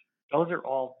terrors. Those are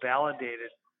all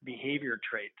validated behavior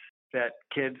traits that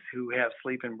kids who have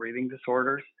sleep and breathing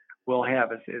disorders will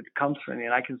have. It comes from,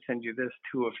 and I can send you this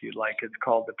too if you'd like. It's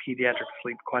called the Pediatric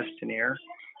Sleep Questionnaire,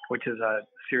 which is a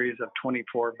series of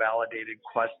 24 validated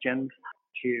questions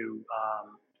to,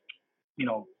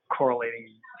 correlating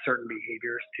certain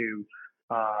behaviors to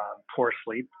poor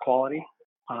sleep quality.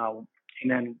 And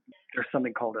then there's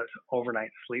something called an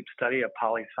overnight sleep study, a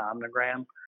polysomnogram,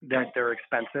 that they're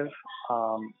expensive,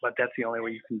 but that's the only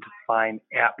way you can define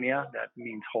apnea. That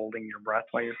means holding your breath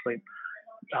while you sleep.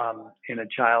 In a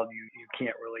child, you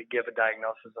can't really give a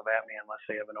diagnosis of apnea unless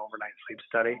they have an overnight sleep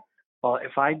study. Well,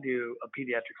 if I do a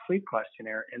pediatric sleep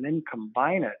questionnaire and then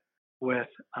combine it with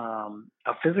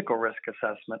a physical risk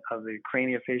assessment of the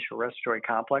craniofacial respiratory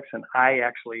complex, and I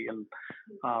actually am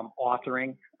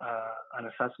authoring an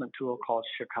assessment tool called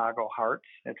Chicago Hearts.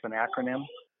 It's an acronym.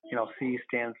 C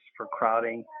stands for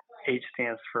crowding, H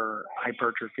stands for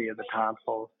hypertrophy of the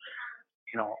tonsils.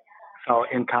 So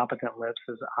incompetent lips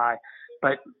is I.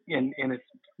 But and it's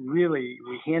really,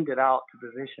 we hand it out to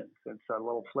physicians. It's a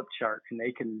little flip chart, and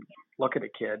they can look at a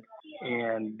kid,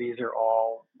 and these are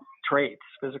all traits,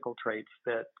 physical traits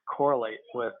that correlate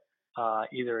with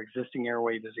either existing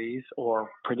airway disease or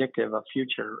predictive of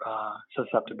future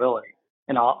susceptibilty.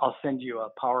 And I'll send you a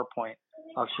PowerPoint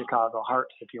of Chicago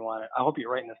Hearts if you want it. I hope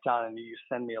you're writing this down and you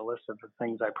send me a list of the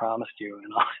things I promised you,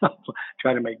 and I'll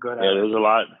try to make good on it. Yeah, there's a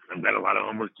lot. I've got a lot of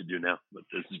homework to do now, but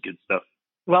this is good stuff.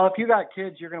 Well, if you got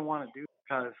kids, you're going to want to do it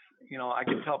because, I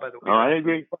can tell by the way. Oh, I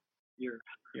agree.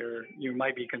 You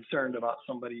might be concerned about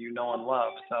somebody you know and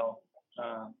love, so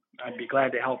I'd be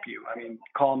glad to help you. I mean,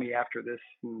 call me after this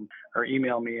or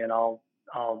email me, and I'll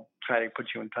try to put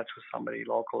you in touch with somebody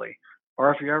locally,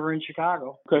 or if you're ever in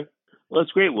Chicago. Okay. Well,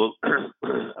 that's great. Well,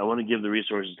 I want to give the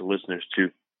resources to listeners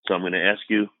too. So I'm going to ask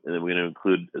you, and then we're going to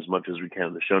include as much as we can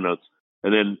in the show notes.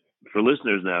 And then for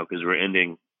listeners now, because we're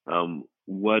ending,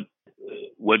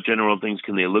 what general things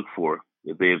can they look for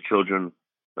if they have children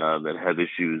that have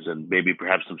issues, and maybe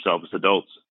perhaps themselves as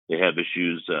adults, they have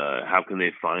issues? How can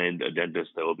they find a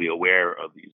dentist that will be aware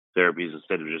of these therapies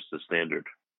instead of just the standard?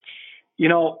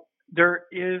 There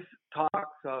is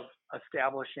talks of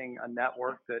establishing a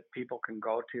network that people can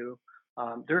go to.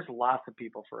 There's lots of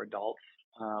people for adults,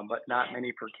 but not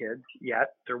many for kids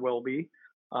yet. There will be.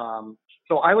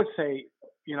 So I would say,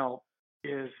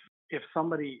 if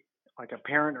somebody like a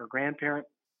parent or grandparent,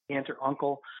 aunt or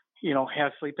uncle,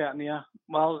 has sleep apnea,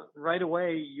 well, right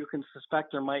away you can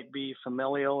suspect there might be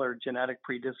familial or genetic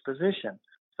predisposition.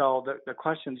 So the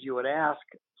questions you would ask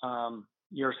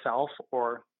yourself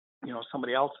or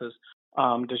somebody else is,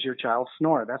 does your child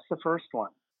snore? That's the first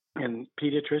one. And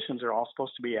pediatricians are all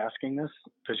supposed to be asking this: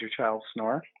 does your child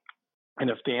snore? And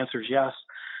if the answer is yes,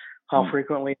 how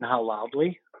frequently and how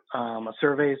loudly? A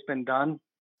survey has been done,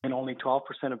 and only 12%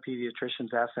 of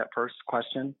pediatricians ask that first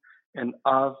question. And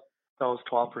of those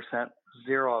 12%,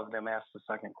 0 of them asked the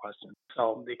second question.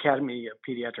 So the Academy of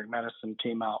Pediatric Medicine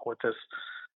came out with this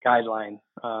guideline,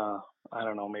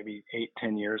 maybe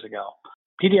 8-10 years ago.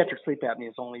 Pediatric sleep apnea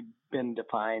has only been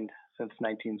defined since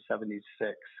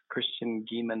 1976. Christian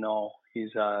Guilleminault, he's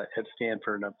at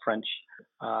Stanford, a French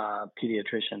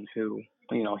pediatrician who,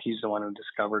 he's the one who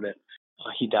discovered it.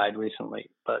 He died recently,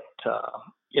 but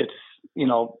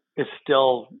it's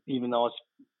still, even though it's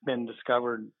been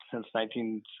discovered since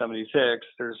 1976,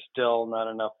 there's still not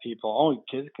enough people. Oh,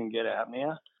 kids can get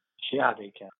apnea? Yeah,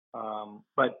 they can.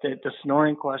 But the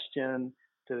snoring question,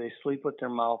 do they sleep with their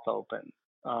mouth open?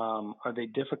 Are they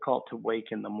difficult to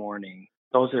wake in the morning?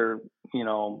 Those are,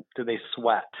 do they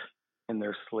sweat? in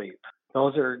their sleep?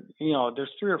 Those are,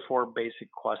 there's 3 or 4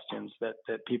 basic questions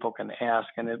that people can ask.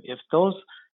 And if those,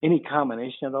 any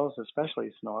combination of those,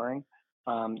 especially snoring,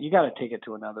 you got to take it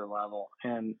to another level.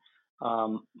 And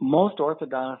most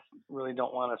orthodontists really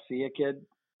don't want to see a kid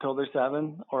till they're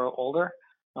 7 or older.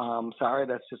 Sorry,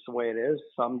 that's just the way it is.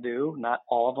 Some do, not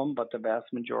all of them, but the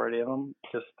vast majority of them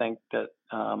just think that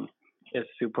it's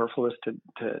superfluous to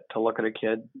look at a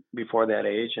kid before that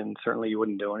age, and certainly you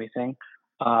wouldn't do anything.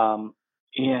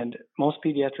 And most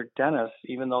pediatric dentists,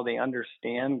 even though they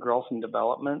understand growth and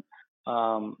development,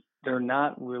 they're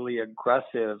not really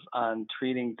aggressive on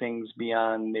treating things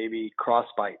beyond maybe cross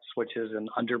bites, which is an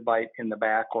underbite in the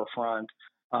back or front,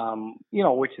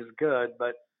 which is good.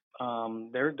 But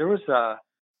there was a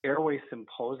airway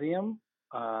symposium.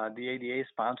 The ADA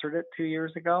sponsored it 2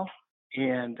 years ago,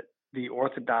 and the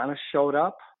orthodontist showed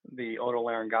up, the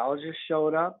otolaryngologist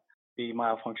showed up, the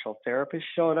myofunctional therapist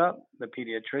showed up, the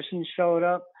pediatrician showed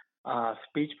up,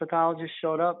 speech pathologist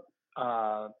showed up,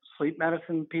 sleep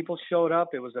medicine people showed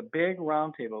up. It was a big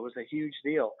roundtable. It was a huge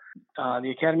deal.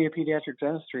 The Academy of Pediatric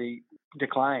Dentistry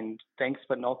declined. Thanks,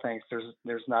 but no thanks.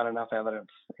 There's not enough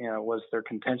evidence. Was their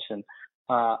contention.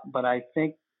 But I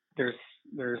think there's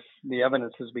the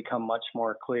evidence has become much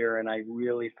more clear, and I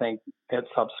really think that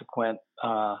subsequent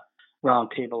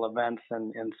roundtable events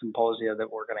and symposia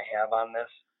that we're going to have on this,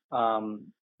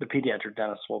 the pediatric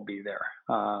dentists will be there.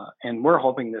 And we're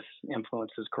hoping this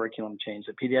influences curriculum change.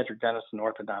 The pediatric dentists and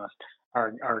orthodontists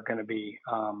are going to be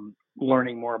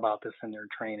learning more about this in their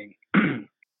training.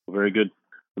 Very good.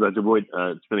 Dr. Boyd,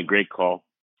 it's been a great call.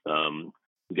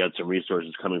 We got some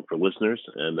resources coming for listeners,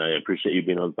 and I appreciate you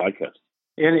being on the podcast.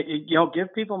 And,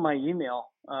 give people my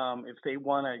email if they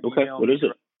want to email me. What is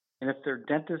it? And if they're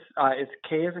dentists, it's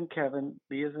K as in Kevin,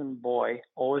 B as in boy,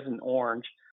 O as in orange,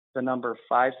 the number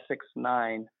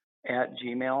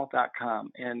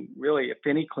 569@gmail.com. And really, if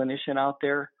any clinician out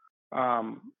there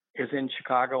is in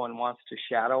Chicago and wants to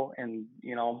shadow and,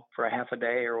 for a half a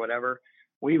day or whatever,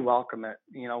 we welcome it.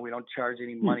 We don't charge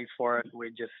any money for it.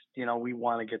 We just, we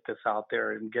want to get this out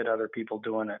there and get other people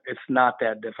doing it. It's not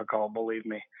that difficult, believe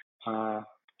me.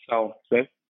 Okay.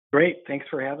 Great. Thanks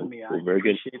for having me. I very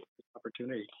good. Appreciate the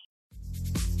opportunity.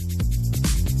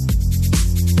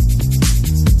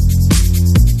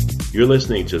 You're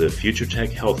listening to the Future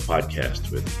Tech Health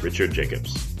Podcast with Richard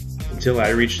Jacobs. Until I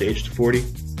reached age 40,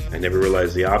 I never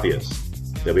realized the obvious,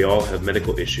 that we all have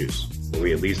medical issues, or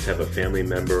we at least have a family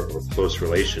member or close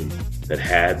relation that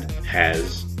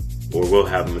has, or will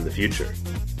have them in the future.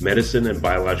 Medicine and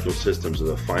biological systems are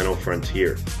the final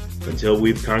frontier. Until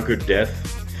we've conquered death,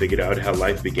 figured out how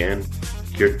life began,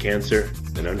 cured cancer,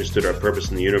 and understood our purpose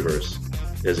in the universe,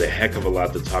 there's a heck of a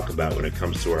lot to talk about when it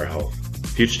comes to our health.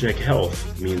 Future Tech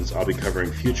Health means I'll be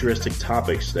covering futuristic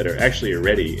topics that are actually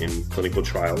already in clinical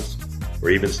trials,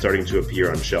 or even starting to appear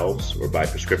on shelves or by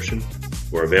prescription,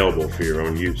 or available for your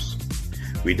own use.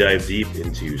 We dive deep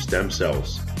into stem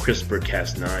cells,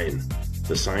 CRISPR-Cas9,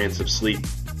 the science of sleep,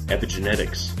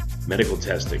 epigenetics, medical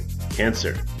testing,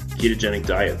 cancer, ketogenic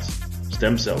diets,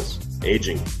 stem cells,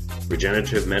 aging,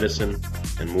 regenerative medicine,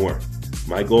 and more.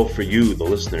 My goal for you, the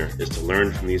listener, is to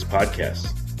learn from these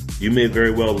podcasts. You may very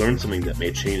well learn something that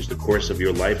may change the course of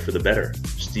your life for the better,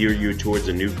 steer you towards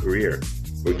a new career,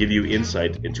 or give you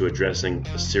insight into addressing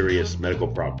a serious medical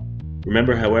problem.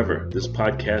 Remember, however, this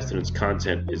podcast and its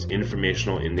content is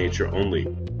informational in nature only.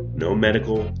 No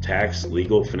medical, tax,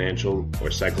 legal, financial, or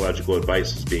psychological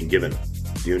advice is being given.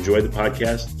 If you enjoyed the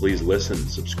podcast, please listen,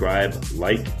 subscribe,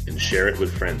 like, and share it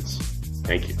with friends.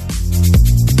 Thank you.